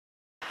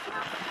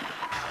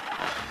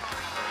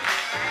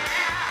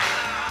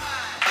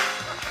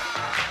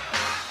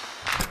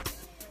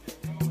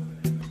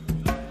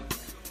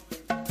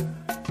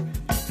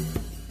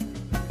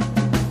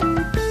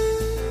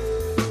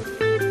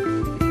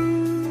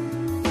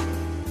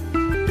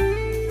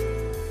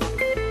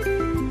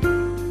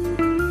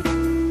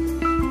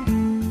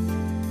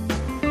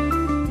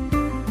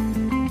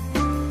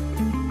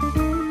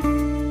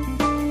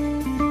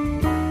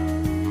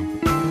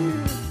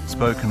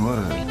Spoken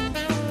word.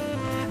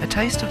 A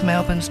taste of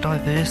Melbourne's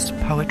diverse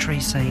poetry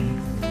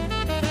scene.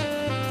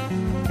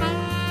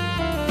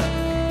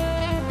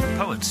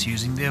 Poets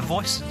using their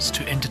voices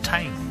to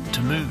entertain,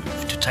 to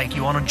move, to take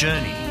you on a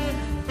journey.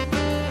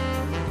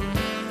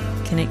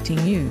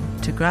 Connecting you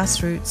to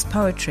grassroots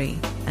poetry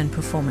and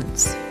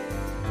performance.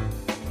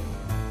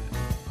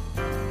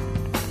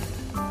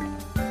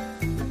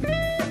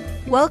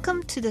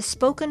 Welcome to the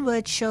Spoken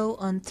Word Show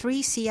on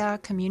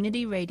 3CR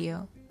Community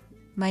Radio.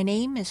 My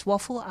name is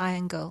Waffle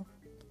Iron Girl.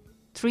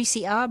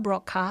 3CR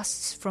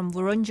broadcasts from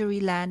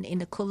Wurundjeri land in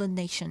the Kulin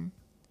Nation,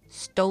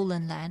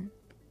 stolen land.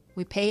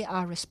 We pay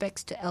our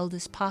respects to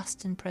elders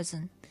past and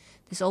present.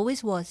 This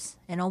always was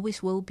and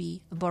always will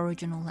be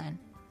Aboriginal land.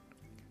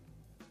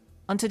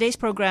 On today's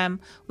program,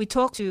 we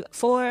talk to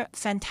 4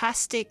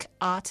 fantastic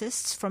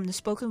artists from the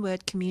spoken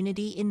word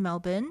community in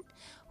Melbourne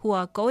who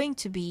are going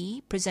to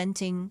be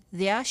presenting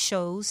their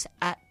shows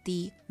at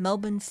the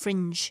Melbourne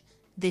Fringe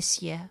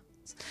this year.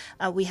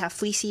 We have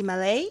Fleecy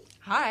Malay.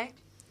 Hi.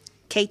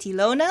 Katie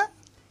Lona.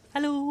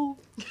 Hello.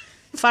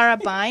 Farah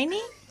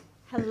Baini.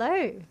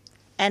 Hello.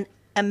 And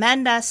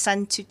Amanda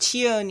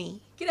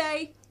Santuccioni.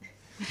 G'day.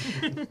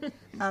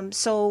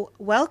 So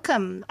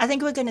welcome. I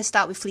think we're going to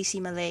start with Fleecy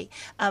Malay.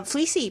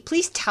 Fleecy,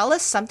 please tell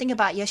us something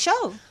about your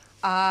show.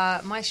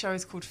 My show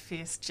is called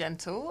Fierce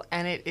Gentle,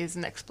 and it is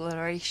an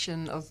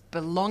exploration of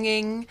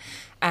belonging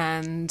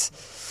and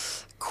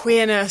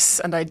queerness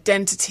and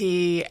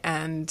identity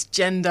and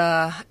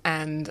gender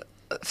and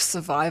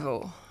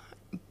survival.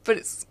 But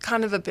it's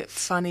kind of a bit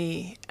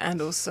funny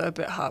and also a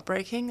bit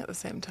heartbreaking at the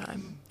same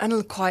time.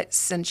 And quite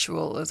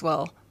sensual as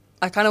well.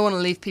 I kind of want to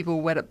leave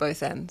people wet at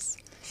both ends.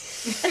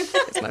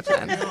 It's my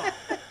plan.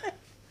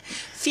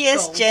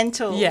 Fierce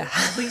Gentle. Yeah.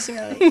 Fleecy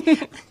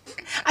Malay.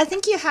 I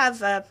think you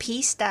have a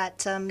piece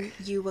that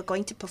you were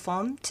going to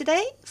perform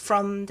today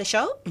from the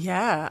show.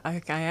 Yeah,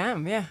 I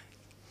am, yeah.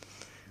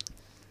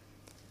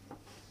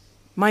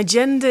 My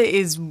gender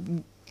is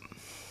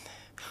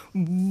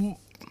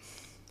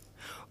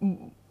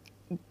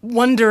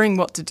wondering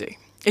what to do.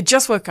 It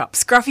just woke up,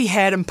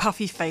 scruffy-haired and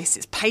puffy face.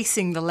 It's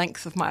pacing the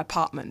length of my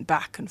apartment,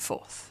 back and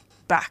forth,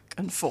 back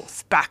and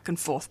forth, back and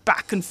forth,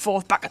 back and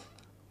forth, back.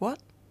 What?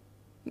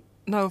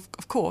 No,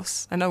 of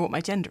course, I know what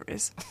my gender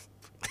is.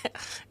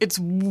 It's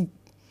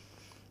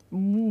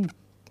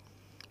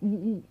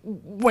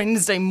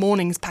Wednesday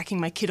mornings packing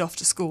my kid off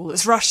to school.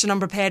 It's rushed and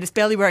unprepared. It's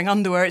barely wearing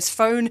underwear. It's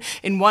phone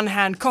in one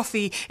hand,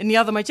 coffee in the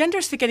other. My gender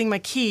is forgetting my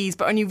keys,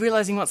 but only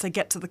realising once I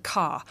get to the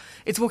car.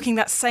 It's walking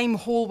that same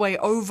hallway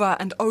over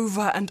and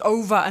over and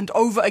over and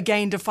over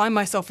again to find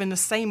myself in the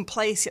same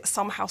place, yet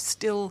somehow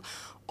still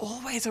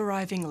always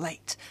arriving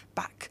late.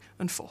 Back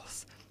and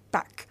forth,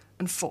 back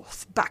and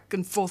forth, back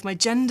and forth. My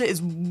gender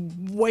is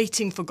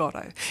waiting for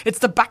Godot. It's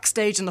the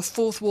backstage and the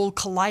fourth wall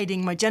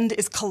colliding. My gender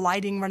is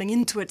colliding, running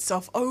into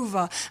itself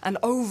over and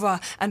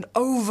over and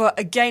over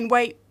again.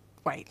 Wait.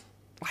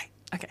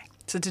 Okay,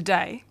 so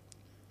today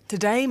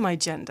my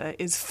gender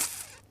is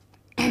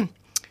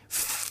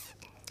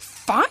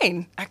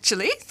fine,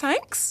 actually,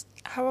 thanks.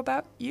 How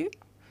about you?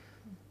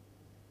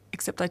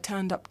 Except I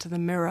turned up to the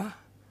mirror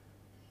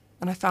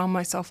and I found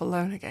myself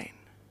alone again.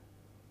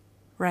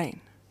 Rain.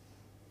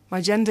 My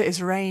gender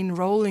is rain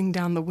rolling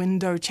down the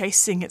window,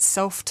 chasing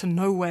itself to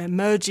nowhere,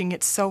 merging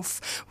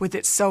itself with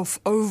itself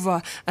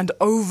over and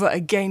over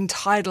again.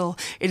 Tidal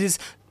is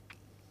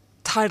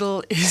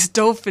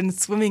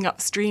dolphins swimming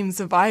upstream,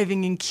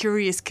 surviving in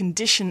curious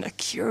condition, a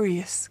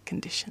curious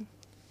condition.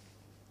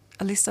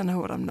 At least I know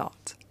what I'm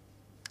not.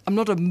 I'm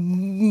not a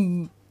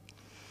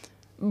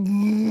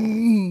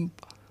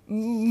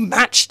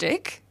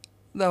matchstick,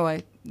 though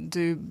I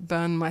do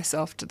burn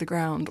myself to the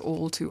ground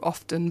all too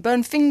often.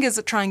 Burn fingers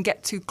that try and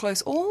get too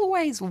close,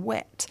 always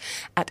wet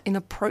at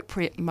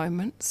inappropriate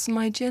moments.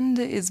 My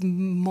gender is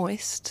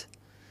moist,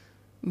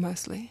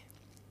 mostly,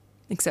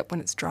 except when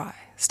it's dry.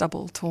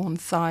 Stubble, torn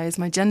thighs.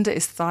 My gender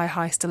is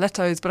thigh-high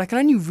stilettos, but I can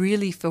only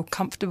really feel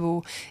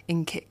comfortable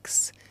in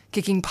kicks.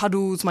 Kicking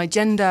puddles. My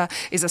gender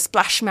is a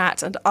splash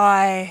mat, and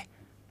I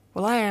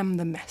am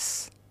the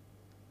mess.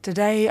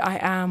 Today I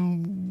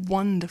am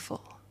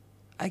wonderful,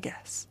 I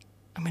guess.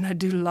 I mean, I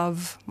do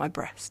love my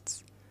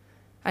breasts.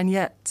 And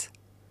yet,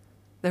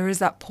 there is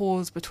that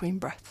pause between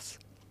breaths.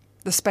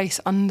 The space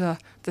under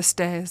the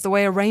stairs. The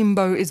way a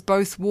rainbow is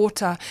both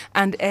water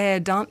and air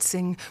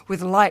dancing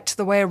with light.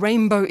 The way a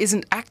rainbow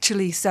isn't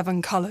actually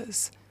 7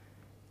 colours.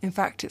 In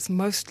fact, it's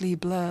mostly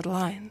blurred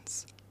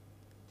lines.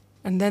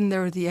 And then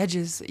there are the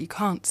edges that you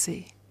can't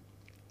see.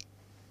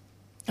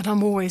 And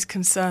I'm always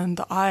concerned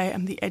that I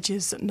am the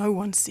edges that no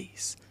one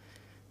sees.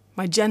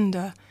 My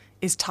gender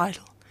is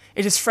tidal.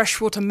 It is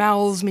freshwater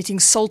mouths meeting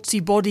salty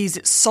bodies.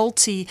 It's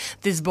salty,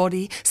 this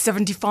body.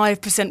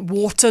 75%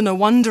 water, no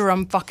wonder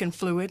I'm fucking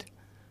fluid.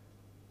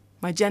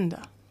 My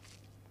gender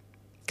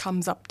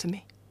comes up to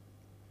me,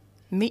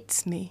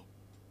 meets me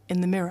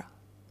in the mirror,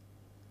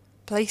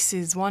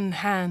 places one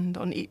hand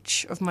on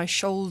each of my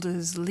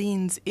shoulders,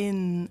 leans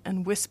in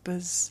and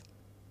whispers,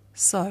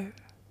 "So,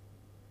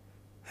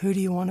 who do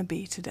you want to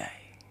be today?"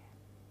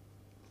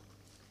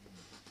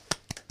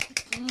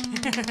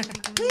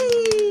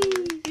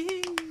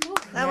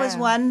 That was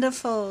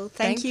wonderful.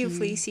 Thank Thank you, you.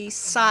 Fleecy.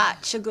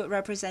 Such a good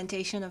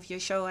representation of your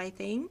show, I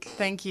think.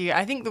 Thank you.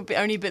 I think the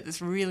only bit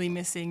that's really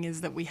missing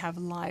is that we have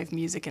live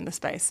music in the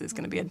space. There's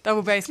going to be a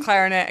double bass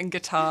clarinet and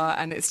guitar,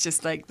 and it's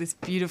just like this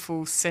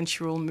beautiful,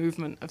 sensual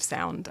movement of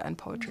sound and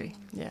poetry.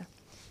 Yeah.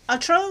 I'll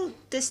throw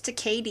this to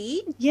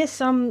Katie. Yes,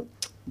 I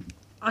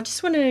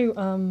just want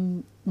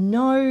to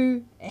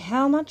know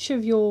how much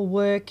of your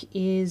work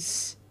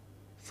is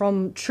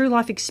from true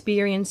life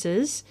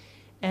experiences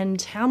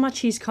and how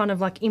much is kind of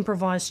like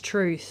improvised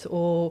truth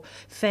or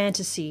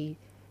fantasy,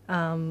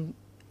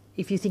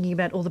 if you're thinking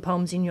about all the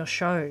poems in your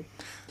show.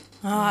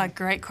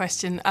 Great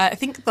question. I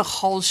think the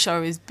whole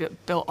show is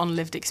built on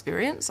lived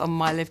experience, on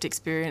my lived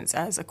experience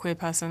as a queer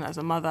person, as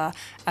a mother,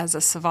 as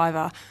a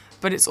survivor.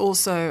 But it's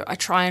also, I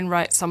try and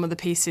write some of the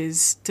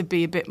pieces to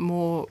be a bit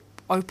more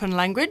open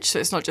language. So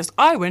it's not just,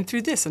 I went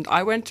through this and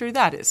I went through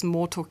that. It's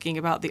more talking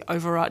about the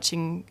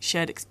overarching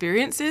shared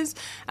experiences.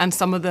 And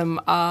some of them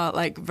are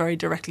like very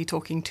directly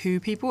talking to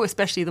people,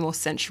 especially the more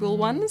sensual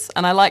ones.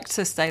 And I like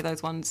to say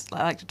those ones,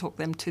 I like to talk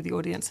them to the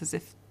audience as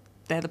if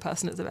they're the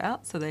person it's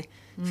about. So they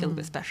feel a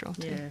bit special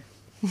too.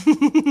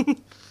 Yeah.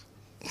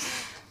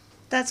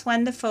 That's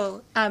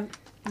wonderful.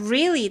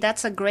 Really,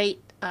 that's a great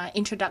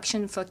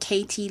introduction for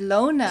Katie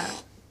Lona,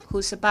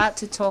 who's about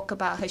to talk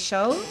about her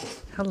show.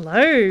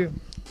 Hello,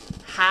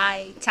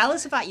 Hi, tell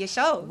us about your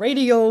show.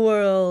 Radio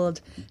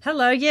World.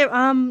 Hello,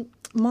 yeah,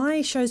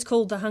 my show's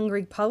called The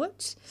Hungry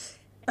Poet.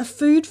 A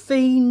food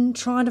fiend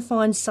trying to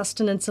find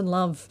sustenance and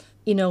love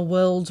in a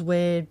world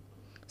where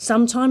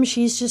sometimes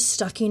she's just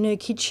stuck in her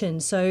kitchen.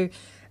 So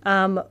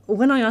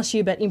when I asked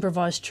you about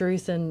improvised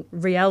truth and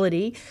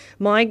reality,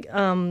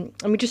 I'm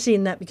interested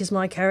in that because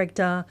my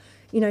character,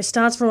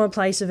 starts from a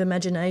place of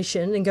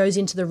imagination and goes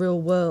into the real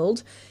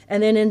world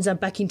and then ends up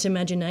back into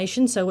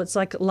imagination. So it's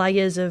like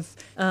layers of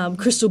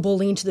crystal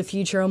balling into the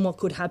future and what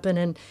could happen.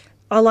 And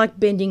I like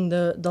bending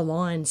the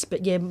lines.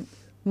 But yeah,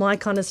 my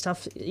kind of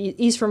stuff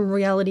is from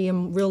reality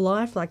and real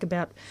life, like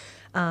about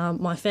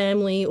my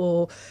family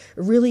or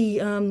really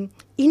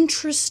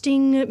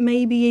interesting,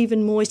 maybe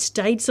even moist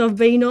dates I've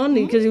been on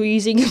because we're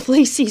using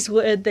Fleecy's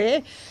word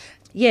there.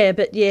 Yeah,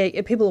 but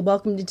yeah, people are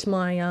welcomed into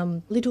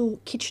my little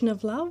kitchen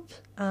of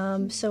love.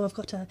 So I've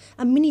got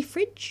a mini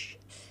fridge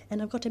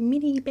and I've got a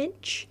mini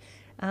bench.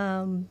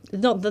 They're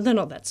not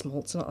that small.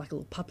 It's not like a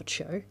little puppet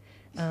show.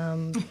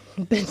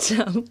 But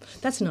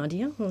that's an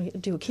idea. I'll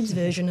do a kids'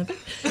 version of it.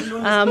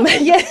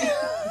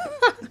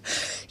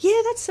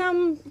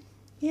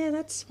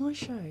 That's my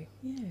show.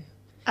 Yeah.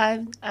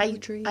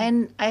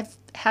 I've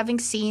having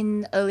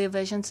seen earlier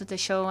versions of the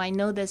show, I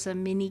know there's a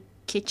mini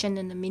kitchen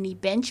and a mini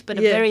bench, but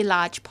a very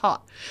large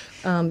pot.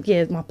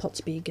 My pot's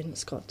big and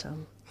it's got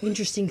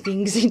interesting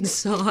things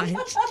inside.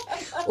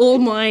 I've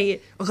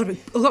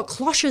got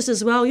cloches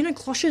as well.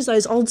 Cloches,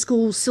 those old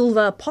school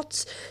silver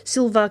pots,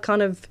 silver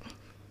kind of,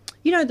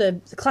 the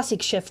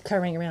classic chef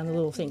carrying around the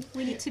little thing.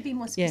 We need to be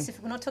more specific.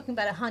 Yeah. We're not talking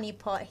about a honey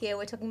pot here.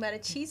 We're talking about a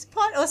cheese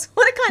pot or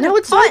what kind of pot? No,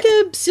 it's like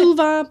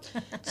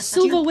a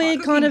silverware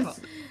kind of.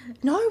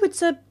 No,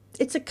 it's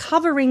a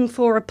covering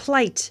for a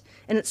plate.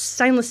 And it's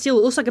stainless steel.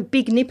 It looks like a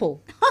big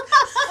nipple.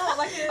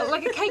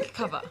 Like a cake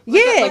cover. But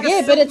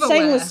it's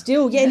stainless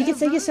steel. Yeah, and you can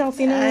see yourself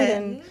in it.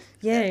 And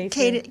yeah,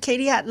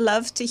 Katie, I'd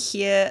love to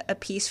hear a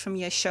piece from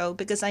your show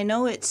because I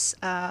know it's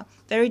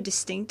very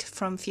distinct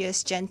from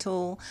Fierce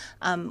Gentle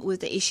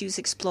with the issues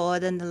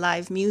explored and the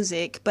live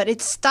music. But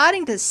it's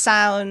starting to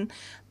sound,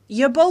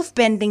 you're both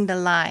bending the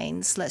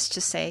lines, let's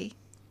just say.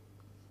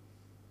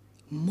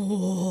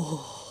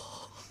 More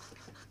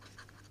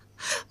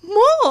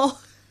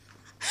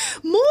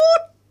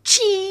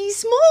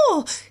cheese,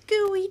 more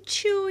gooey,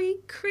 chewy,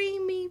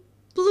 creamy,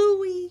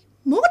 bluey,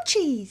 more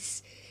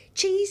cheese.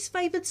 Cheese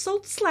favoured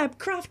salt slab,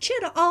 craft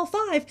cheddar, aisle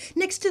 5,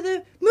 next to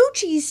the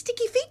moochies,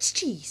 sticky feets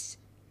cheese.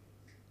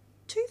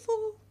 2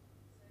 for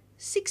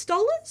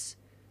 $6?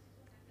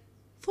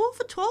 4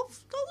 for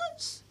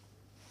 $12?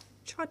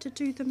 Tried to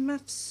do the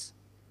maths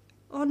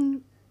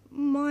on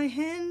my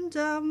hand.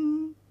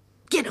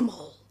 Get 'em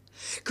all.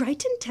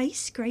 Great and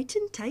taste, great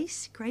and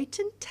taste, great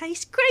and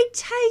taste, great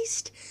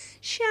taste.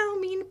 Shower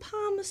me in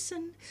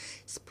parmesan.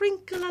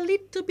 Sprinkle a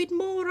little bit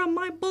more on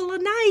my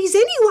bolognese.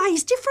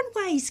 Anyways, different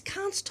ways.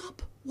 Can't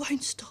stop,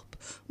 won't stop.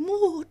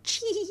 More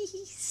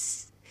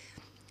cheese.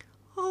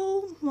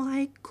 Oh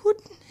my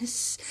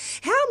goodness.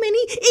 How many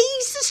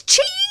E's does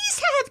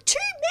cheese have?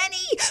 Too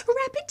many.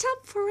 Wrap it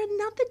up for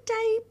another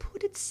day.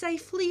 Put it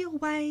safely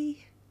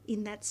away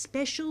in that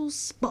special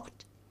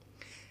spot.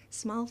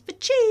 Smile for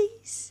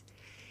cheese.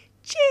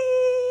 Cheese.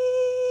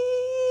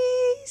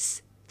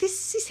 This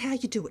This is how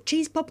you do it.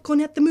 Cheese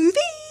popcorn at the movies.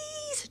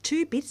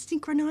 2 bits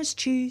synchronised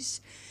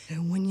chews.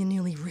 And when you're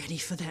nearly ready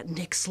for that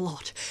next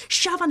lot,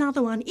 shove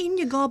another one in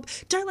your gob.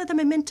 Don't let the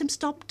momentum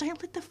stop.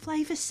 Don't let the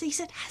flavour cease.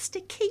 It has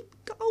to keep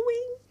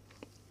going.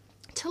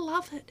 To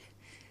love it.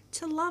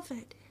 To love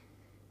it.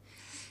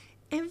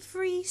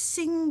 Every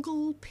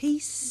single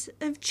piece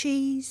of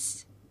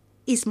cheese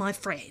is my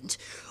friend.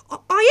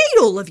 I eat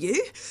all of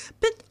you,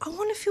 but I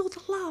want to feel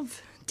the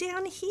love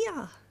down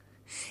here.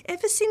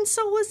 Ever since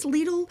I was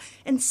little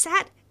and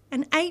sat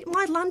and ate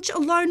my lunch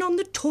alone on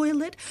the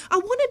toilet, I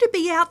wanted to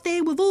be out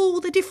there with all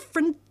the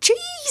different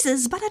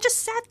cheeses, but I just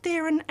sat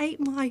there and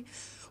ate my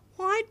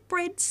white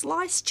bread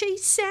sliced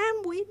cheese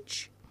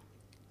sandwich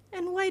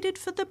and waited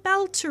for the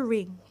bell to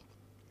ring.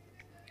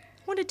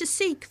 Wanted to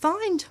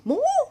find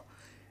more.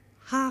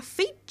 Half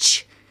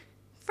each.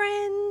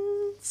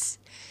 Friends.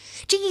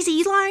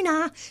 Cheesy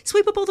loner.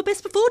 Sweep up all the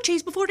best before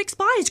cheese before it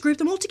expires. Group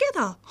them all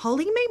together.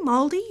 Holy meat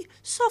mouldy.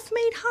 Soft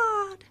meat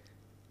hard.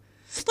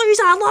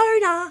 Loser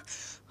loner.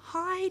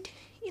 Hide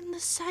in the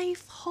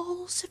safe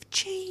holes of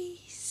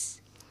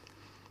cheese.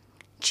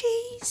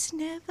 Cheese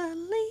never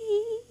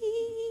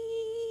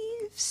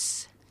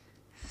leaves.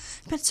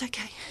 But it's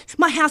okay.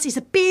 My house is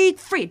a big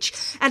fridge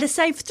at a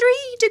safe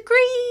 3 degrees.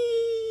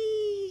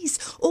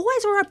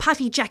 Always wear a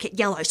puffy jacket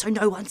yellow so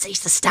no one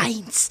sees the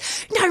stains.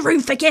 No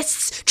room for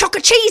guests.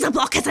 Chocolate cheese a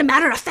block, as a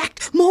matter of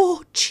fact.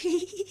 More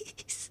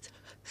cheese.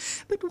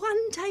 But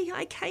one day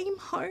I came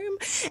home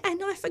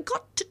and I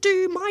forgot to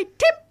do my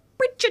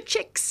temperature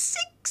check.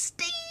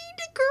 60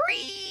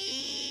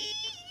 degrees.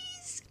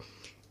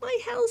 My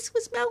house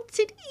was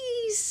melted.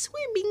 Ease,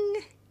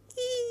 swimming.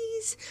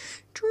 Ease,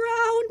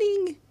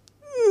 drowning.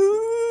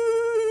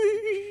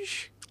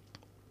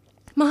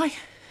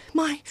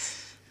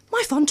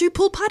 My fondue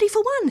pool party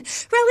for one.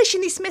 Relish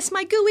in this mess,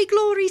 my gooey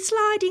glory,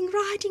 sliding,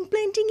 riding,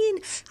 blending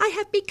in. I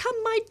have become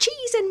my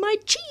cheese and my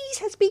cheese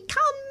has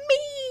become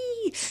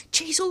me.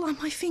 Cheese all on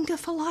my finger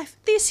for life.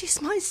 This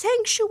is my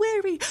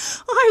sanctuary.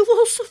 I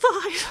will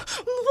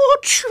survive. More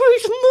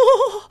cheese,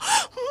 more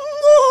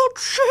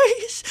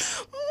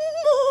cheese,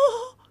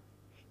 more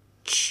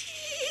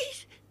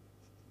cheese.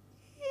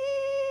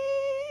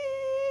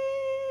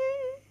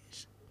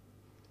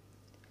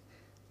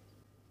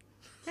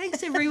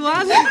 Thanks,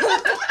 everyone.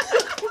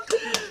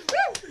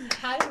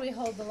 How did we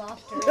hold the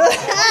laughter?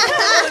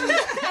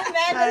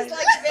 Amanda's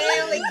like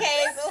barely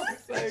capable.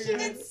 She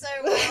did so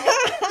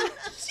well.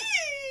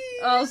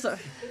 Oh, sorry.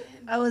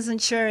 I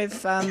wasn't sure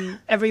if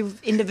every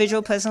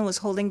individual person was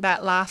holding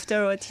back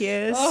laughter or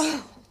tears.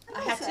 I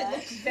had to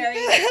look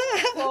very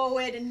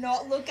forward and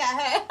not look at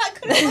her. I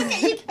couldn't look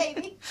at you,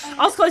 Katie.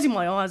 I was closing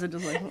my eyes and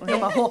just like, I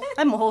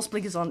had my horse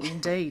blinkers on,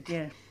 indeed,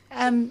 yeah.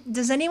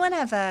 Does anyone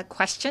have a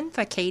question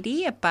for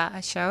Katie about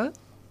our show?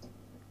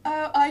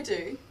 I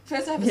do.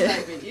 First I have a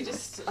statement.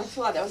 I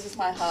feel like that was just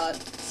my heart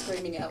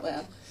screaming out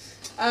loud.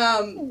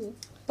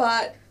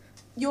 But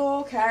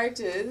your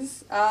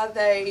characters, are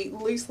they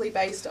loosely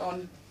based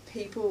on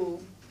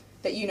people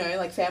that you know,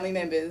 like family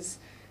members?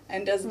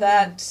 And does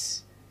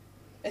that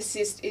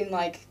assist in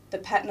like the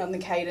pattern and the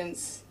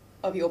cadence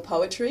of your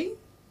poetry?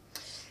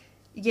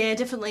 Yeah,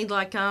 definitely.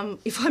 Like,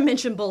 if I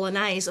mention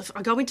bolognese, if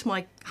I go into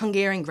my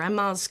Hungarian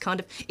grandma's kind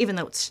of, even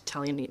though it's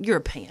Italian,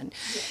 European,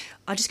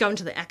 I just go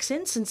into the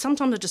accents, and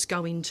sometimes I just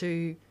go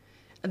into,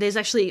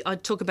 I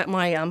talk about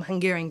my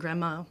Hungarian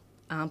grandma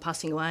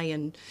passing away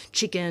and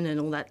chicken and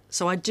all that.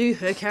 So I do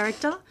her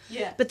character.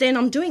 Yeah. But then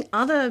I'm doing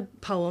other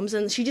poems,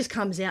 and she just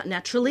comes out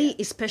naturally,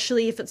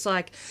 especially if it's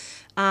like,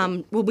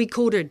 we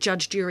called her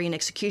judge, jury and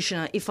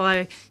executioner. If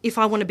I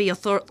want to be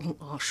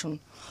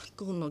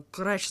goodness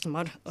gracious,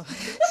 mud.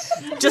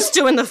 Just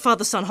doing the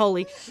Father, Son,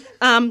 Holy.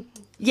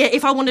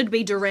 If I wanted to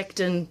be direct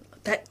and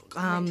that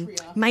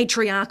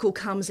matriarchal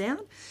comes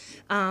out.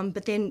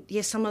 But then,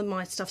 some of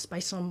my stuff's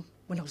based on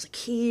when I was a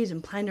kid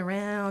and playing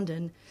around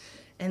and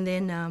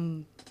then,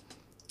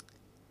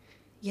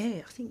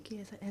 I think,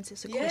 that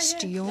answers the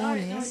question. No,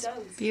 it does.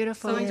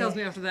 Beautiful. Something tells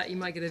me after that you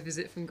might get a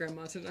visit from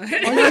Grandma tonight.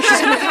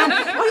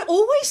 I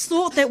always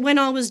thought that when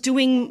I was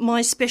doing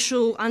my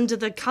special under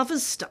the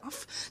covers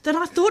stuff, that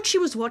I thought she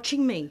was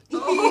watching me.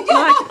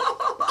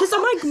 Because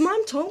my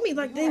mum told me,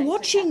 they're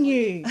watching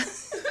you.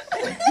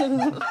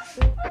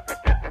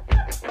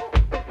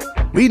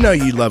 We know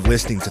you love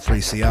listening to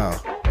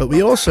 3CR, but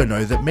we also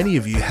know that many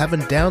of you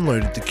haven't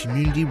downloaded the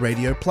Community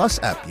Radio Plus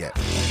app yet.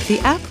 The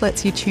app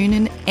lets you tune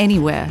in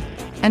anywhere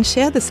and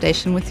share the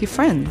station with your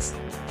friends.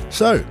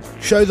 So,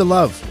 show the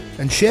love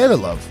and share the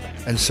love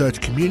and search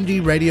Community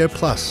Radio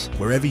Plus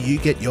wherever you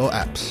get your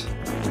apps.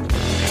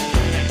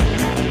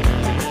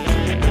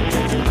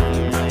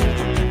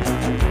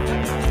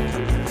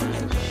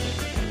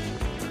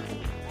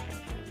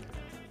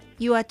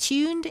 You are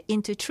tuned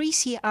into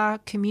 3CR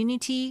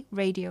Community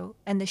Radio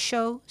and the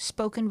show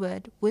Spoken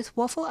Word with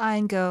Waffle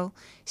Iron Girl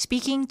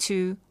speaking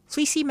to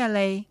Fleecy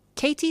Malay,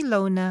 Katie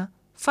Lona,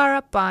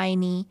 Farah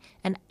Baini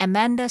and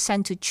Amanda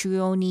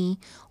Santuccioni,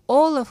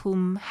 all of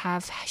whom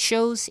have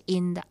shows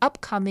in the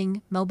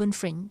upcoming Melbourne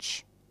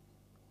Fringe.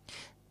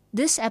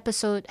 This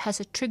episode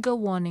has a trigger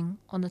warning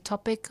on the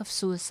topic of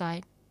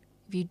suicide.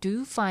 If you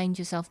do find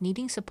yourself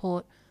needing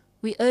support,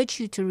 we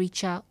urge you to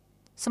reach out.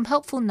 Some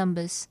helpful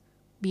numbers: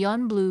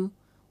 Beyond Blue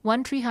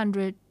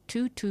 1300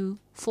 22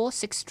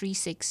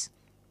 4636,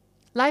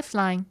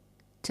 Lifeline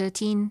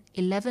 13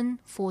 11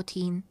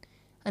 14,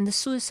 and the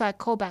Suicide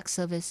Callback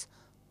Service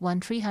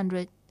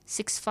 1300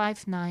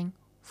 659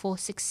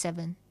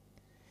 467.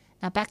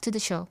 Now back to the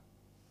show.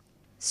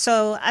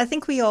 So I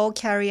think we all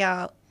carry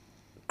our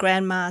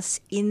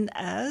grandmas in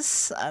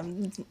us.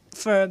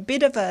 For a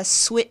bit of a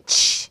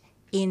switch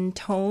in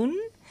tone,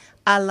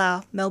 a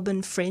la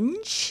Melbourne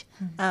Fringe,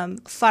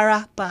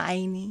 Farah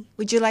Ba'aini.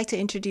 Would you like to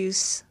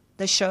introduce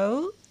the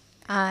show?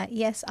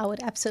 Yes, I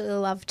would absolutely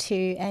love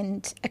to.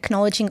 And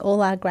acknowledging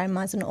all our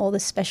grandmas and all the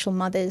special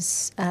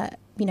mothers,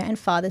 and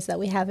fathers that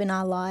we have in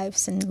our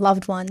lives and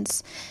loved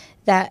ones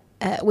that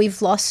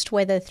we've lost,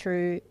 whether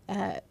through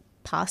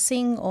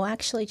passing or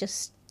actually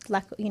just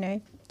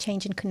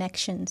change in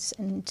connections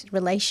and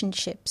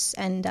relationships.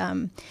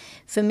 And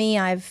for me,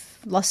 I've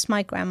lost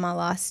my grandma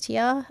last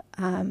year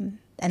and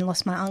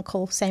lost my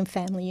uncle, same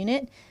family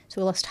unit. So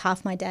we lost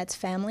half my dad's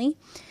family.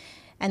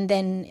 And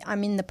then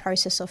I'm in the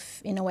process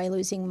of, in a way,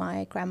 losing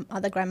my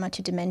other grandma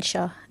to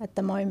dementia at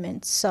the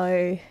moment.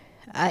 So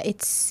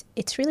it's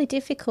really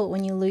difficult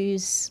when you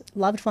lose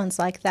loved ones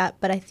like that.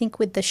 But I think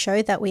with the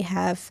show that we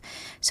have,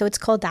 so it's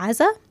called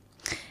Aza,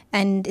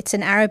 and it's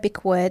an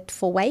Arabic word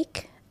for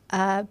wake.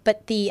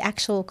 But the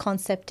actual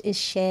concept is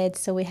shared.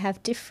 So we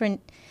have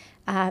different,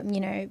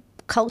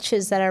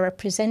 cultures that are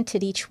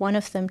represented, each one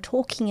of them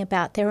talking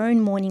about their own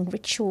mourning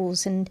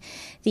rituals and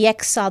the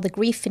exile, the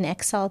grief in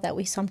exile that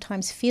we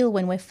sometimes feel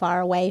when we're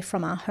far away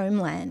from our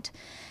homeland.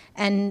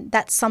 And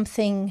that's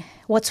something,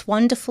 what's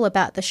wonderful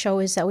about the show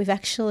is that we've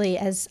actually,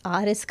 as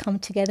artists, come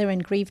together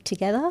and grieve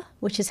together,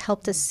 which has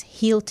helped us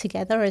heal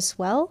together as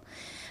well.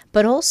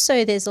 But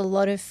also there's a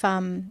lot of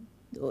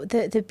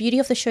the beauty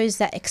of the show is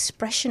that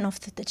expression of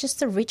just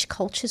the rich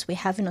cultures we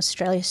have in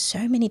Australia,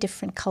 so many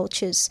different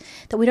cultures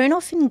that we don't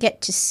often get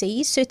to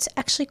see. So it's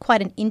actually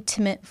quite an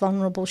intimate,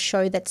 vulnerable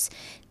show that's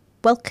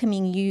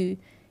welcoming you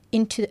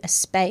into a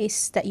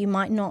space that you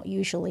might not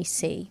usually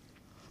see.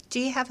 Do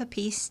you have a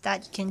piece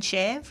that you can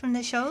share from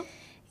the show?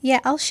 Yeah,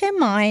 I'll share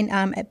mine,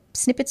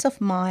 snippets of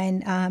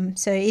mine.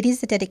 So it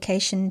is a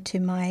dedication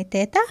to my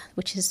teta,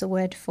 which is the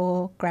word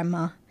for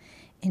grandma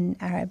in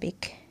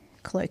Arabic,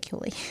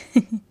 colloquially.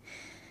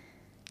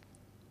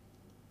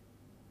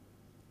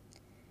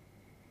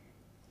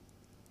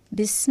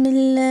 بسم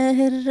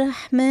الله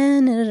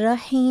الرحمن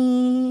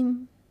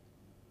الرحيم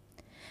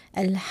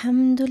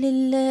الحمد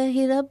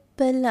لله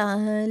رب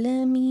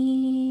العالمين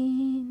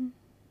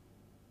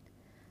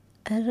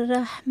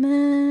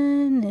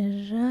الرحمن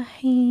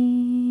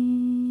الرحيم.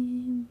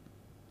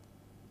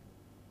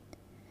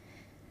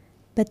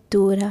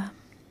 Badura.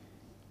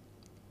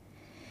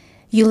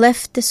 You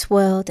left this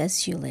world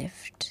as you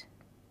lived,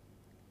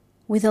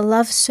 with a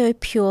love so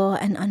pure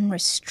and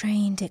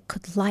unrestrained it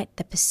could light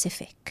the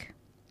Pacific.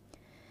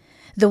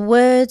 The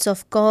words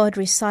of God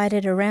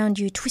recited around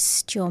you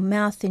twist your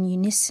mouth in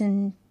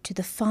unison to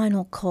the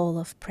final call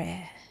of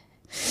prayer.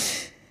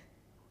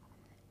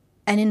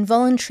 An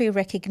involuntary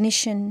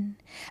recognition,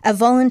 a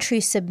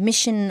voluntary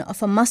submission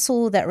of a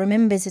muscle that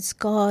remembers its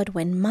God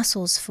when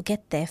muscles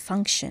forget their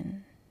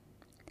function.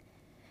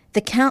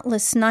 The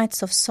countless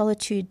nights of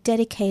solitude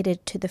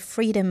dedicated to the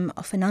freedom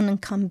of an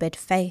unencumbered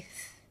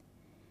faith.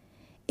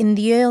 In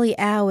the early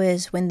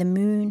hours when the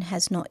moon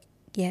has not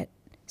yet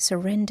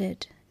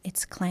surrendered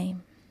its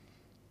claim.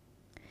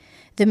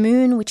 The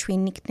moon which we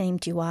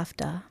nicknamed you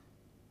after,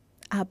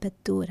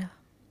 Abadura.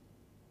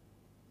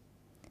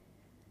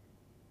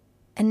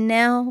 And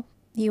now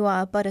you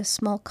are but a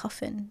small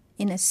coffin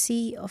in a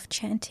sea of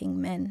chanting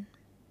men.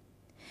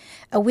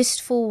 A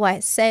wistful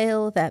white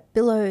sail that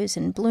billows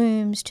and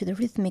blooms to the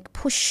rhythmic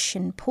push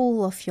and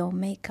pull of your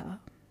maker.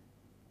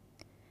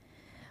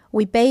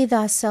 We bathe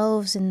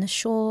ourselves in the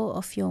shore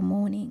of your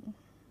morning.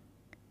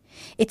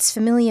 Its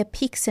familiar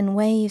peaks and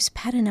waves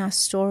pattern our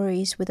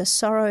stories with a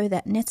sorrow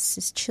that nests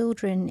as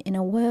children in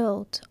a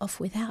world of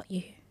without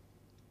you.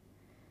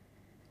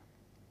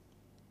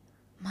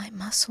 My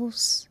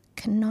muscles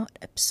cannot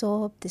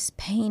absorb this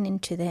pain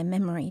into their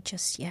memory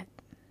just yet.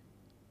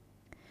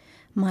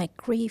 My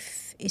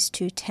grief is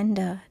too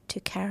tender to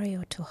carry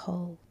or to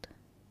hold.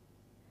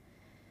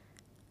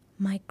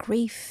 My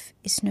grief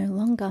is no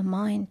longer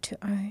mine to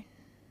own.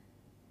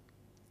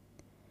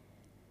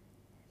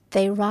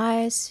 They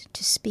rise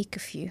to speak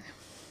of you.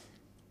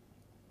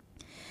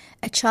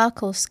 A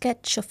charcoal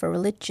sketch of a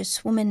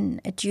religious woman,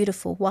 a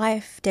dutiful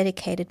wife,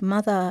 dedicated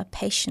mother,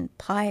 patient,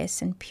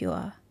 pious and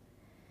pure.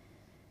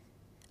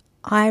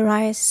 I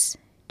rise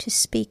to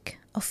speak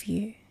of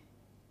you.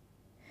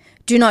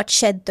 Do not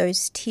shed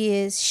those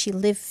tears, she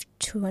lived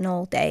to an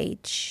old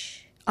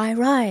age. I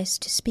rise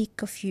to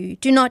speak of you.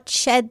 Do not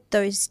shed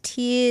those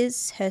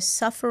tears, her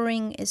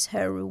suffering is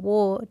her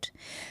reward.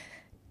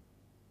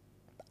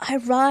 I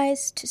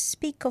rise to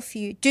speak of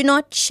you. Do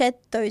not shed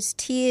those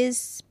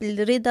tears.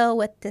 Bilrida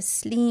wa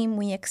taslim,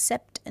 we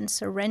accept and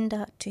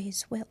surrender to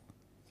his will.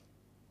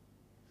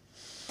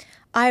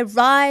 I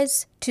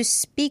rise to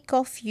speak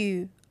of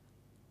you.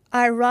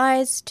 I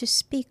rise to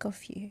speak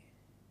of you.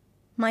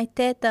 My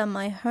teta,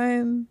 my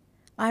home,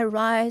 I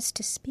rise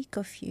to speak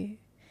of you.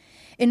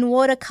 In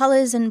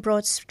watercolours and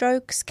broad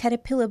strokes,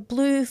 caterpillar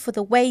blue for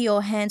the way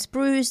your hands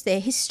bruised their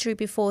history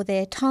before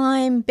their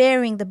time,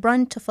 bearing the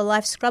brunt of a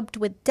life scrubbed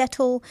with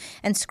Dettol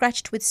and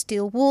scratched with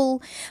steel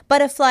wool.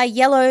 Butterfly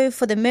yellow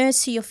for the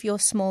mercy of your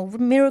small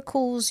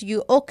miracles,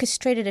 you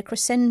orchestrated a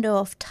crescendo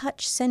of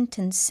touch, scent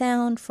and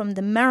sound from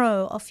the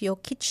marrow of your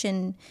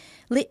kitchen,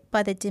 lit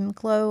by the dim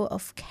glow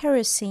of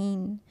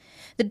kerosene.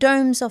 The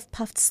domes of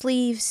puffed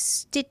sleeves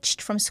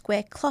stitched from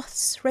square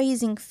cloths,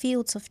 raising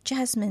fields of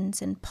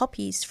jasmines and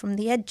poppies from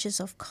the edges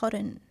of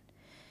cotton.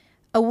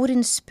 A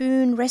wooden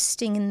spoon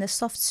resting in the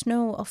soft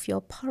snow of your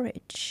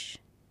porridge.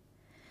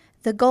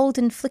 The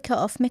golden flicker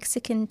of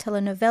Mexican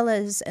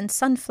telenovelas and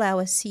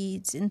sunflower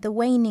seeds in the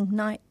waning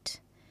night,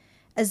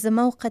 as the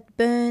mawqat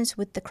burns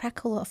with the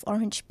crackle of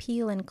orange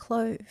peel and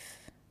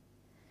clove.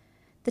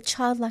 The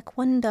childlike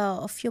wonder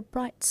of your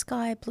bright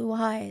sky blue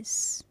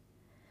eyes.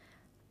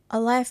 A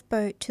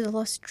lifeboat to the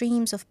lost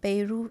dreams of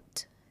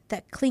Beirut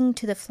that cling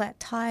to the flat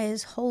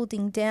tires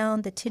holding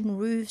down the tin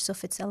roofs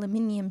of its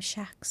aluminium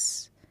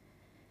shacks.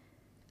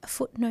 A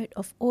footnote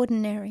of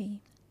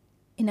ordinary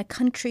in a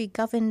country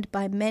governed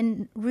by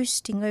men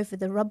roosting over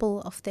the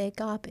rubble of their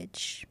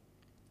garbage.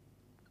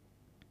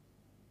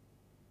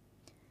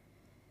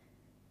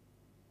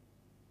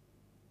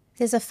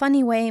 There's a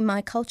funny way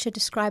my culture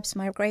describes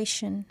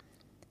migration.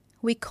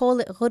 We call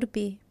it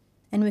ghurbi,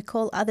 and we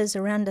call others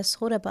around us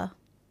ghuraba.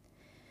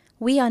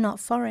 We are not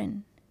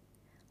foreign.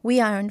 We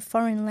are in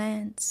foreign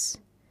lands.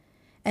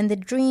 And the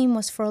dream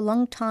was for a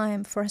long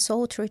time for us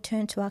all to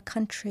return to our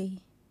country,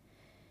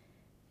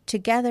 to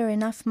gather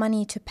enough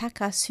money to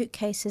pack our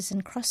suitcases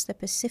and cross the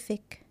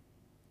Pacific.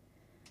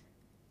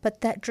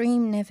 But that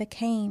dream never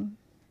came.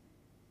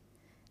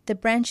 The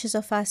branches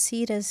of our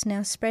cedars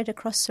now spread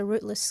across a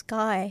rootless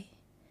sky.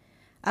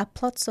 Our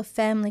plots of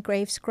family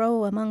graves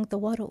grow among the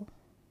wattle.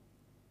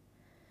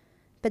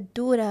 But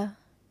Dura,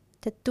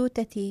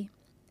 Tatutati,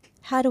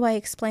 how do I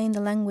explain the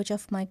language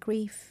of my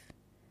grief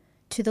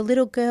to the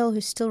little girl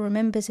who still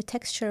remembers the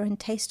texture and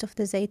taste of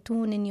the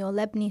zaytun in your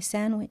Lebni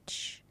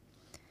sandwich?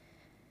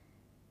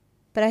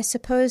 But I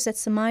suppose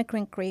that's a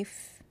migrant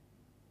grief.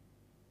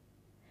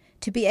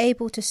 To be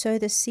able to sow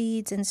the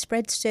seeds and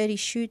spread sturdy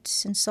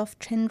shoots and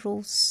soft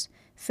tendrils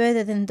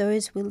further than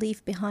those we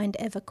leave behind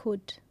ever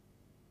could.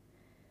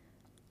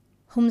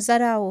 هم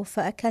زرعوا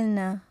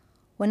فأكلنا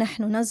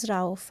ونحن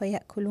نزرع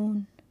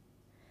فيأكلون.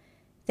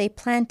 They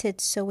planted,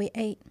 so we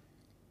ate.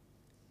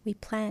 We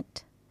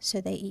plant,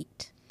 so they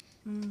eat.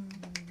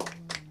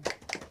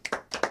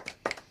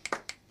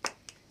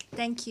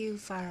 Thank you,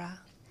 Farah.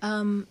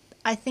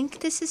 I think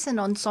this is an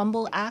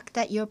ensemble act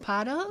that you're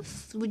part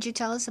of. Would you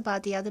tell us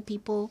about the other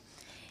people?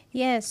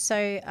 Yeah,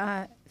 so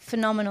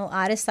phenomenal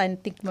artists. I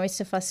think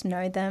most of us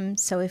know them.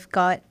 So we've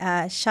got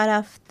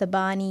Sharaf,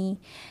 Thabani,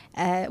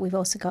 we've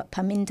also got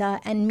Paminda,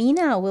 and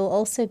Mina will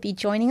also be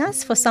joining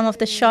us for some of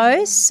the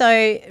shows.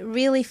 So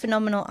really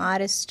phenomenal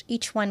artists,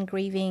 each one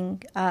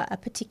grieving a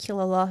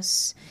particular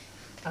loss.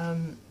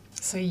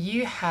 So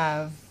you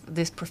have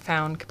this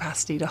profound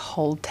capacity to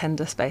hold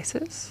tender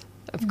spaces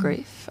of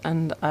grief,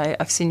 and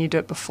I've seen you do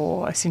it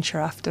before. I've seen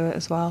Sharaf do it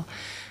as well.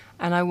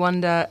 And I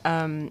wonder,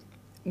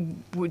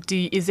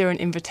 is there an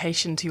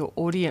invitation to your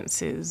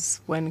audiences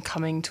when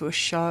coming to a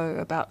show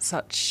about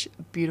such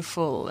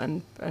beautiful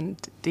and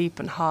deep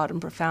and hard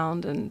and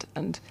profound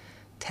and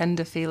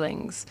tender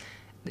feelings?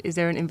 Is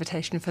there an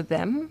invitation for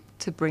them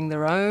to bring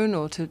their own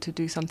or to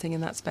do something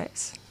in that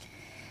space?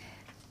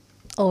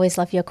 Always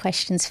love your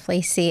questions,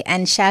 Fleecy,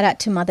 and shout out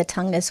to Mother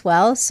Tongue as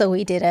well. So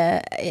we did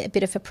a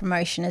bit of a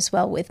promotion as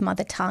well with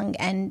Mother Tongue,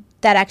 and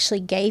that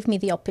actually gave me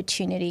the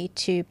opportunity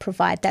to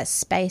provide that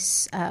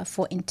space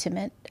for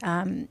intimate,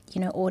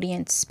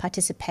 audience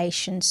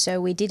participation. So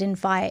we did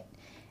invite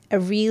a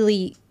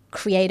really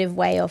creative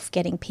way of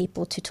getting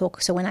people to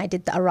talk. So when I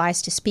did the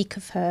Arise to Speak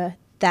of Her,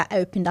 that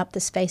opened up the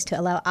space to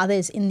allow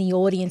others in the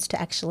audience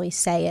to actually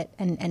say it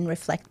and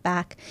reflect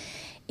back.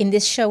 In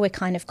this show, we're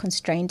kind of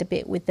constrained a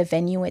bit with the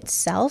venue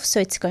itself, so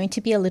it's going to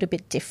be a little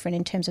bit different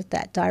in terms of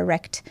that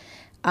direct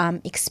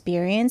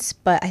experience.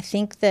 But I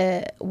think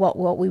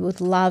what we would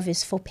love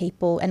is for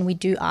people, and we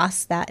do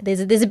ask that.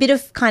 There's a bit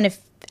of kind of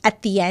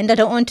at the end. I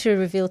don't want to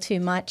reveal too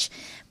much,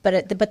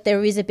 but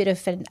there is a bit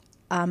of an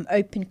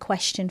open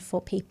question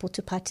for people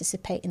to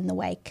participate in the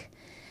wake.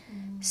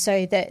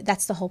 So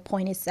that's the whole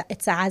point. Is that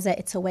it's Aza,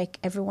 it's a wake,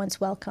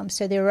 everyone's welcome.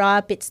 So there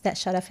are bits that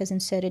Sharaf has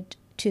inserted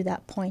to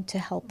that point to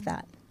help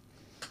that.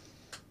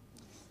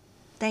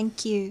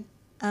 Thank you.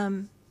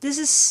 This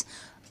has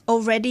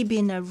already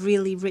been a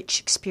really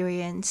rich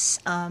experience,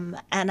 and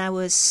I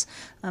was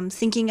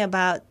thinking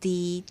about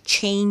the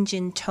change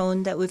in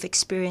tone that we've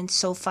experienced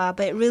so far,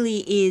 but it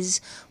really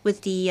is,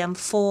 with the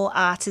 4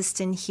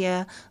 artists in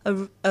here,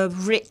 a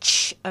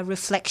rich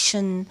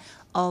reflection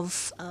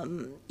of,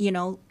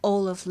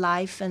 all of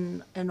life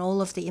and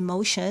all of the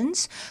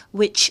emotions,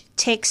 which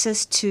takes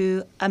us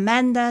to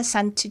Amanda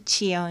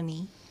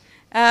Santuccioni.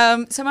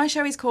 So my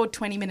show is called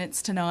 20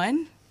 Minutes to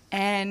 9,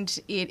 and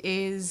it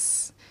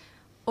is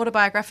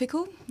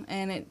autobiographical,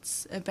 and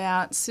it's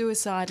about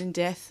suicide and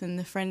death and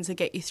the friends that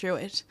get you through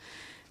it.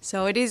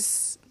 So it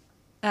is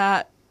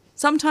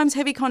sometimes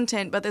heavy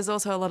content, but there's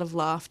also a lot of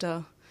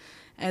laughter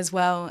as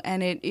well,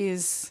 and it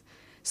is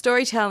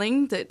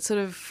storytelling that sort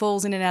of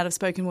falls in and out of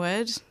spoken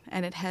word,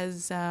 and it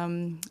has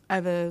I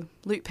have a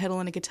loop pedal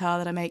and a guitar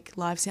that I make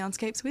live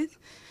soundscapes with,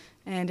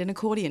 and an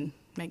accordion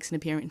makes an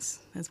appearance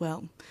as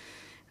well.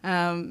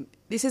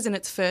 This isn't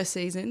its first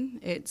season.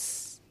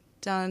 It's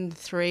done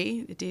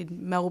 3. It did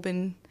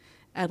Melbourne,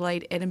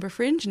 Adelaide, Edinburgh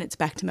Fringe, and it's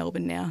back to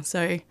Melbourne now.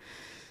 So,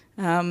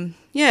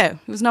 it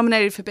was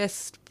nominated for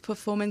Best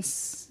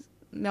Performance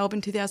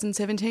Melbourne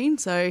 2017,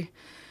 so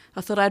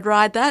I thought I'd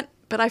ride that.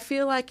 But I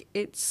feel like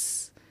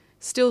it's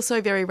still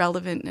so very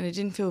relevant, and it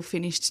didn't feel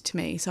finished to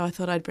me, so I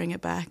thought I'd bring it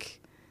back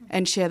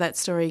and share that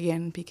story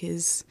again,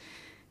 because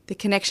the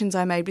connections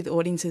I made with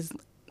audiences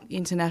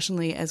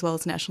internationally as well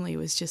as nationally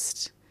was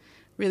just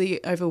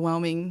really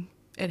overwhelming.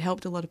 It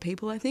helped a lot of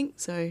people, I think,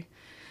 so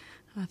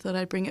I thought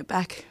I'd bring it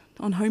back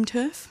on home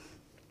turf.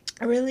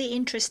 A really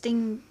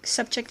interesting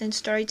subject and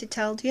story to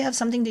tell. Do you have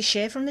something to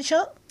share from the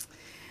show?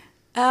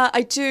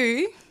 I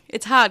do.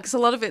 It's hard because a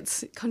lot of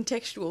it's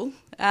contextual.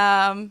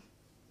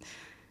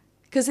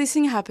 Because this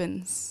thing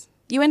happens.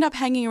 You end up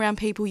hanging around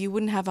people you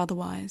wouldn't have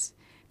otherwise.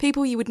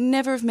 People you would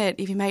never have met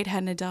if your mate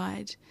hadn't have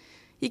died.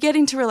 You get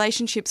into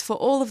relationships for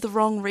all of the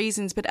wrong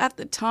reasons, but at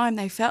the time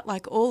they felt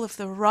like all of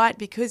the right,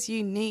 because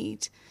you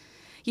need.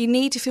 You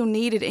need to feel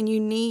needed, and you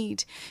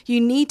need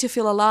to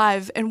feel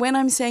alive. And when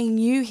I'm saying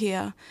you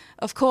here,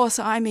 of course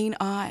I mean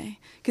I,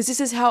 because this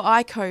is how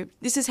I cope.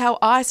 This is how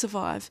I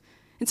survive.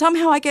 And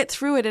somehow I get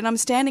through it, and I'm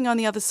standing on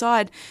the other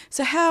side.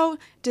 So how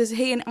does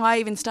he and I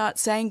even start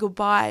saying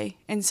goodbye?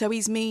 And so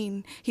he's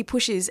mean, he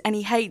pushes, and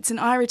he hates, and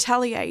I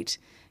retaliate,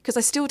 because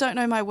I still don't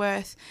know my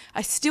worth.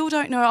 I still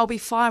don't know I'll be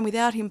fine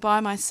without him by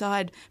my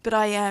side, but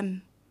I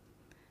am.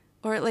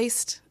 Or at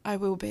least I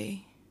will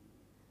be.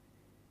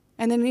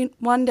 And then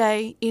one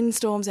day, in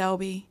storms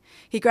Albie.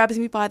 He grabs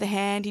me by the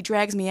hand, he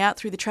drags me out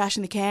through the trash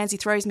and the cans, he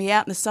throws me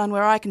out in the sun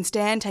where I can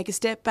stand, take a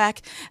step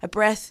back, a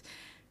breath,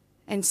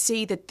 and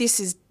see that this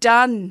is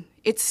done.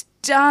 It's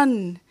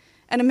done.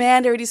 And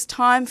Amanda, it is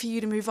time for you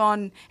to move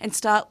on and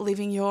start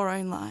living your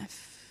own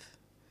life.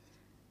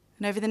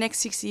 And over the next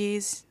 6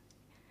 years,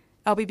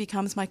 Albie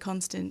becomes my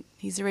constant.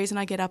 He's the reason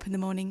I get up in the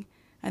morning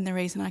and the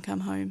reason I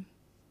come home.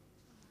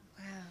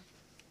 Wow.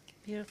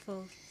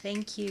 Beautiful.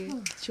 Thank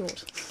you.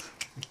 Short.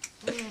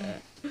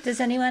 Does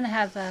anyone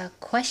have a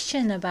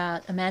question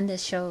about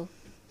Amanda's show?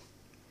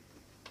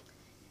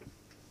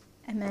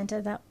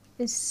 Amanda, that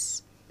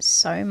is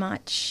so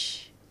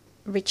much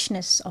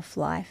richness of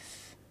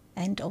life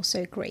and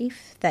also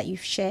grief that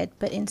you've shared,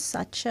 but in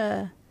such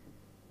a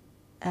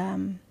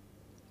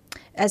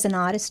as an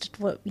artist,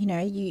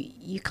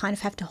 you kind of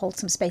have to hold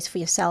some space for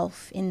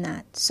yourself in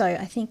that. So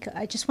I think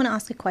I just want to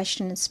ask a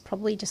question. It's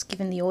probably just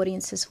given the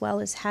audience as well,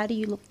 is how do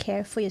you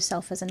care for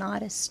yourself as an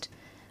artist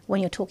when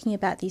you're talking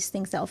about these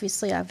things that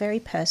obviously are very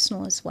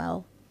personal as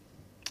well?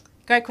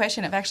 Great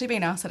question. I've actually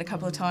been asked that a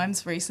couple of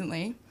times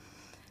recently.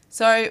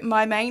 So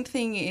my main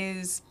thing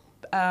is,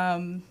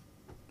 and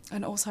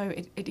also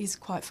it is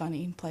quite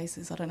funny in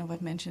places. I don't know if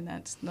I've mentioned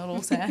that. It's not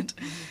all sad.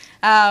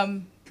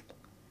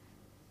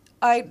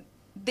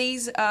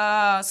 These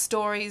are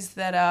stories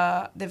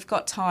that they've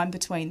got time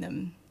between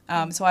them.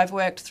 So I've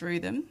worked through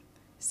them.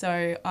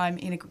 So I'm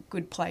in a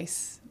good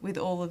place with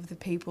all of the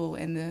people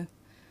and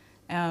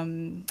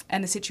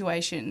the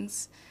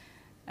situations.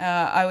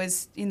 I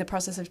was in the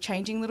process of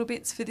changing little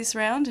bits for this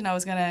round, and I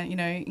was going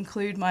to,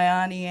 include my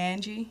auntie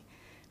Angie,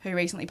 who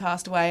recently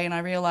passed away, and I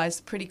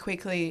realised pretty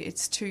quickly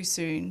it's too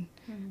soon.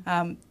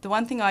 The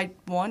one thing I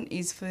want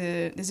is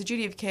there's a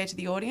duty of care to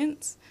the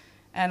audience,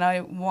 and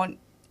I want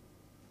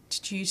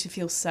you to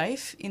feel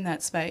safe in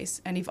that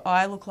space. And if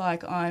I look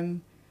like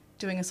I'm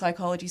doing a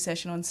psychology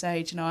session on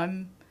stage and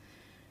I'm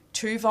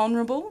too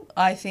vulnerable,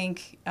 I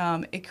think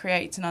it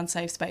creates an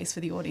unsafe space for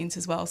the audience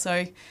as well.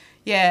 So,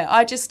 yeah,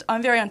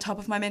 I'm very on top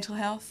of my mental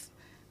health.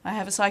 I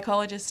have a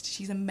psychologist.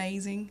 She's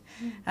amazing.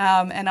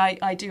 And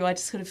I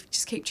just sort of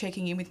just keep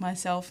checking in with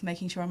myself,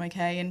 making sure I'm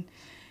okay. And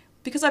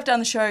because I've done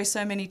the show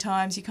so many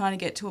times, you kind of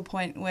get to a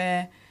point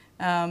where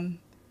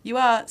you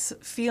are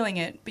feeling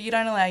it, but you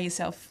don't allow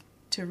yourself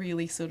to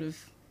really sort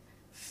of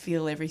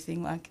feel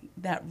everything like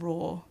that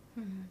raw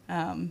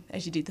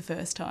as you did the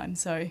first time.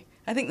 So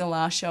I think the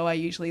last show I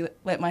usually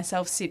let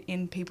myself sit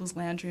in people's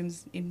lounge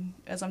rooms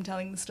as I'm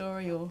telling the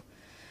story, or,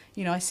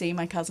 I see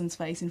my cousin's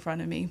face in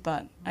front of me,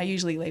 but I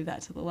usually leave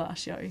that to the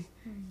last show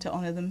to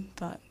honour them.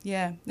 But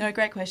yeah, no,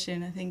 great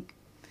question. I think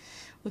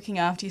looking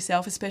after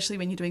yourself, especially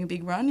when you're doing a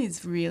big run,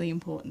 is really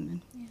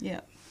important.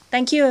 Yeah.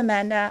 Thank you,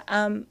 Amanda.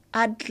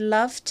 I'd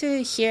love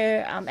to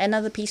hear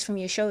another piece from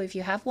your show if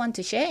you have one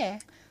to share.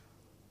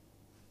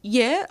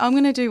 Yeah, I'm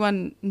going to do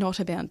one not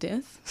about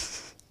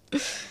death.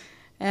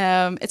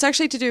 It's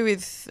actually to do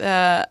with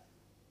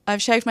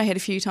I've shaved my head a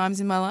few times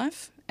in my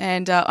life,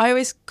 and I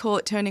always call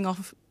it turning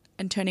off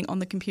and turning on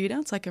the computer.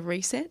 It's like a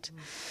reset.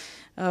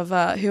 of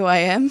who I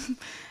am.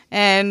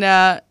 And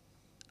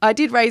I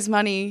did raise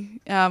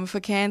money for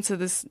cancer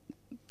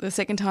the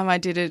second time I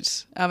did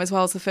it, as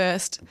well as the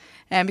first.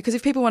 And because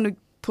if people want to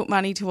put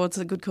money towards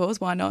a good cause,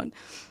 why not?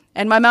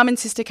 And my mum and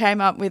sister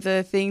came up with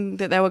a thing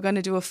that they were going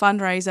to do a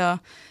fundraiser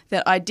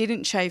that I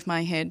didn't shave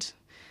my head.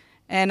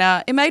 And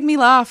it made me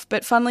laugh,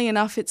 but funnily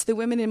enough, it's the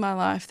women in my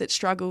life that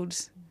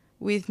struggled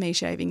with me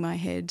shaving my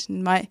head.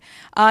 And my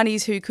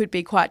aunties, who could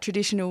be quite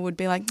traditional, would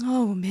be like,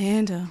 "Oh,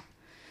 Amanda,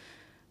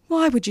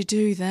 why would you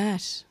do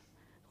that?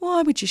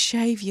 Why would you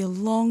shave your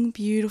long,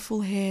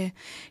 beautiful hair?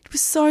 It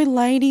was so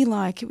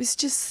ladylike. It was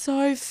just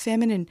so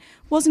feminine.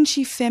 Wasn't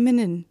she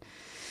feminine?"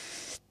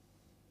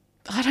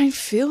 I don't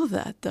feel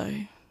that,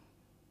 though.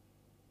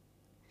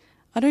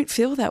 I don't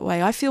feel that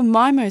way. I feel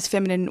my most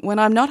feminine when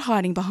I'm not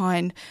hiding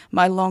behind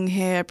my long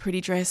hair, pretty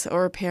dress,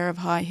 or a pair of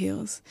high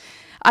heels.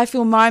 I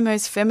feel my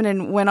most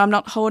feminine when I'm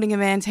not holding a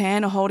man's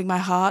hand or holding my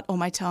heart or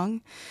my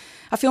tongue.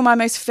 I feel my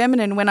most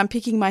feminine when I'm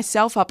picking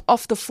myself up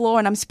off the floor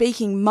and I'm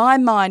speaking my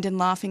mind and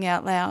laughing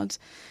out loud.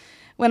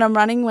 When I'm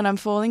running, when I'm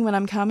falling, when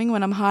I'm coming,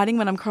 when I'm hiding,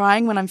 when I'm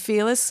crying, when I'm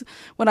fearless,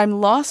 when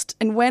I'm lost,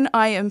 and when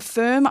I am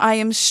firm, I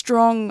am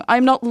strong.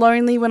 I'm not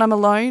lonely when I'm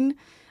alone.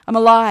 I'm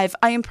alive.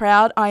 I am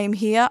proud. I am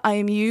here. I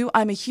am you.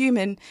 I'm a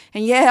human.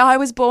 And yeah, I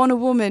was born a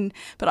woman,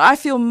 but I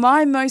feel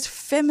my most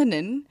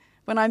feminine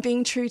when I'm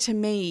being true to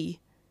me,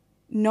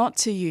 not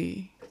to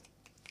you.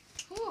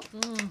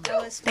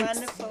 That was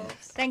wonderful.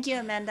 Thank you,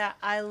 Amanda.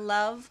 I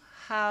love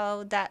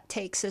how that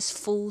takes us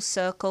full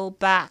circle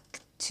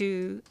back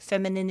to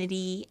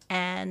femininity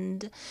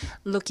and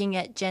looking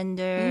at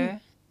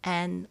gender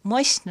and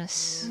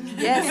moistness.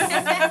 Yes.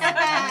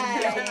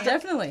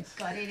 Definitely.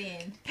 Got it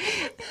in.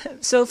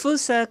 So full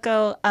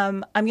circle,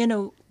 I'm going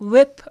to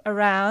whip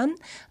around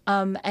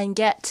and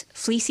get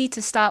Fleecy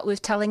to start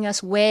with telling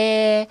us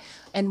where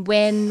and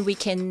when we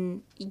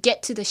can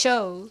get to the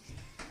show.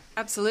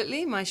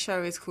 Absolutely. My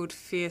show is called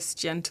Fierce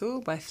Gentle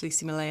by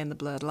Fleecy Malay and the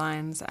Blurred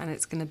Lines, and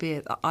it's going to be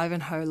at the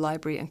Ivanhoe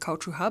Library and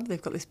Cultural Hub.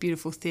 They've got this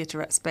beautiful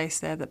theaterette space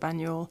there that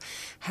Banyul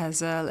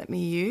has let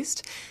me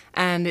use.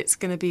 And it's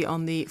going to be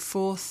on the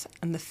 4th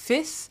and the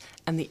 5th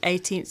and the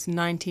 18th,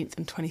 19th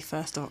and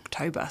 21st of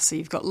October. So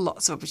you've got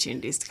lots of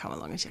opportunities to come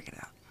along and check it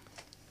out.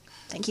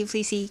 Thank you,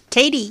 Fleecy.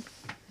 Katie.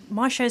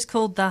 My show's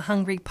called The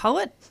Hungry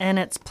Poet, and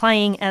it's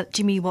playing at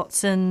Jimmy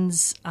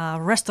Watson's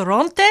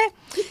Restaurante.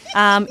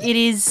 It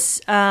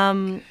is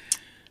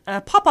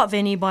a pop-up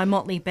venue by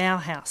Motley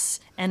Bauhaus,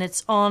 and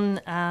it's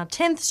on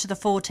 10th to the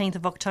 14th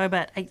of October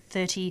at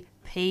 8:30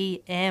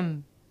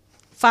 p.m.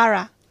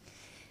 Farah.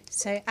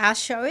 So our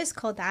show is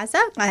called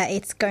Aza.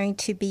 It's going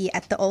to be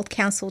at the Old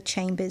Council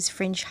Chambers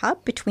Fringe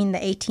Hub between the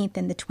 18th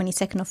and the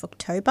 22nd of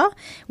October,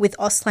 with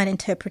Auslan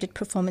interpreted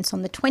performance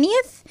on the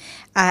 20th.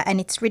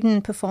 And it's written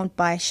and performed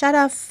by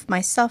Sharaf,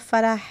 myself,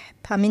 Farah,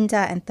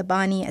 Paminda and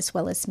Thabani, as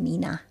well as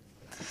Mina.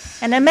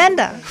 And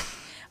Amanda.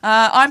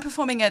 I'm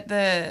performing at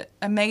the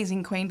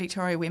amazing Queen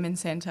Victoria Women's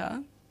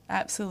Centre.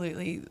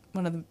 Absolutely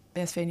one of the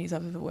best venues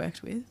I've ever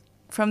worked with.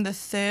 From the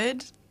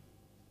 3rd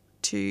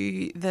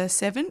to the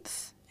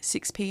 7th,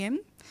 6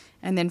 p.m,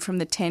 and then from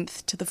the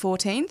 10th to the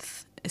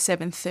 14th,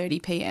 7:30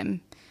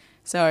 p.m.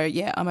 So,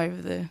 yeah, I'm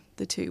over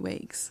the 2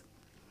 weeks.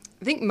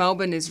 I think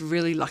Melbourne is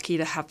really lucky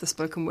to have the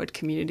spoken word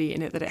community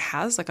in it that it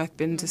has. Like, I've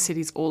been to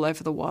cities all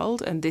over the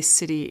world, and this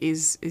city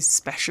is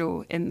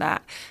special in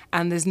that.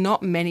 And there's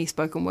not many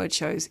spoken word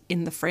shows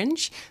in the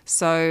Fringe,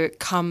 so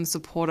come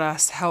support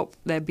us, help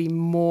there be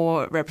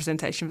more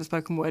representation for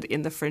spoken word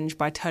in the Fringe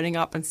by turning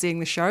up and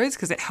seeing the shows,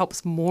 because it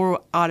helps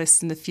more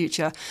artists in the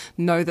future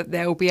know that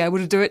they'll be able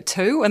to do it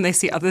too when they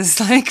see others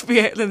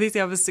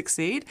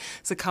succeed.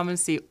 So come and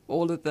see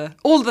all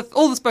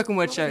the spoken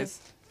word shows.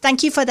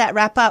 Thank you for that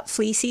wrap up,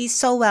 Fleecy.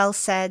 So well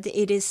said.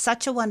 It is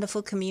such a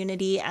wonderful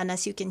community, and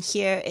as you can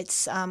hear,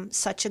 it's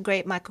such a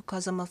great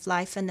microcosm of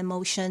life and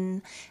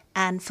emotion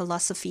and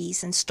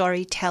philosophies and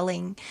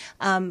storytelling.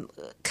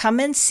 Come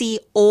and see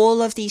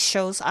all of these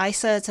shows. I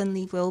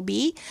certainly will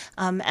be.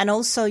 And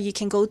also you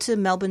can go to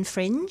Melbourne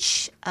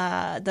Fringe,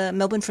 the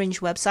Melbourne Fringe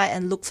website,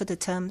 and look for the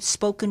term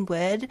spoken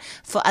word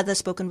for other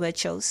spoken word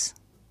shows.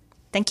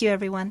 Thank you,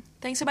 everyone.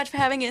 Thanks so much for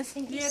having us.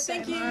 Thank you.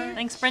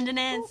 Thanks, Brendan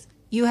Ez.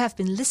 You have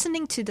been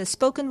listening to the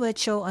Spoken Word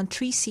Show on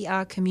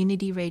 3CR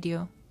Community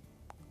Radio.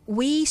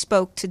 We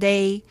spoke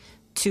today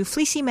to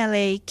Fleecy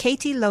Malay,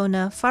 Katie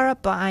Lona, Farah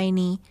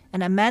Ba'aini,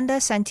 and Amanda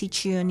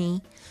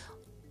Santiccioni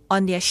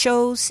on their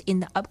shows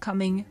in the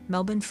upcoming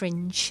Melbourne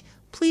Fringe.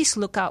 Please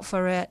look out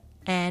for it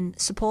and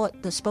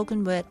support the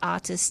spoken word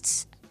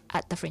artists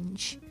at the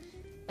Fringe.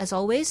 As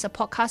always, a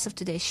podcast of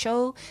today's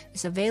show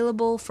is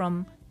available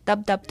from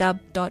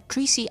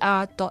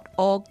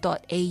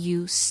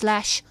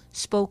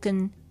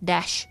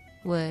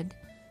www.3cr.org.au/spoken-word.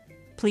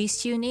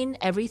 Please tune in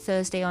every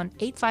Thursday on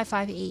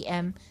 8:55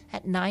 a.m.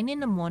 at 9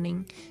 in the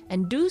morning,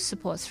 and do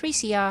support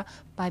 3CR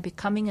by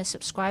becoming a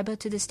subscriber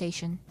to the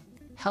station.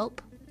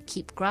 Help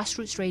keep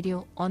Grassroots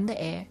Radio on the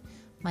air.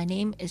 My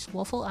name is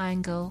Waffle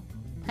Iron Girl.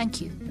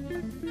 Thank you.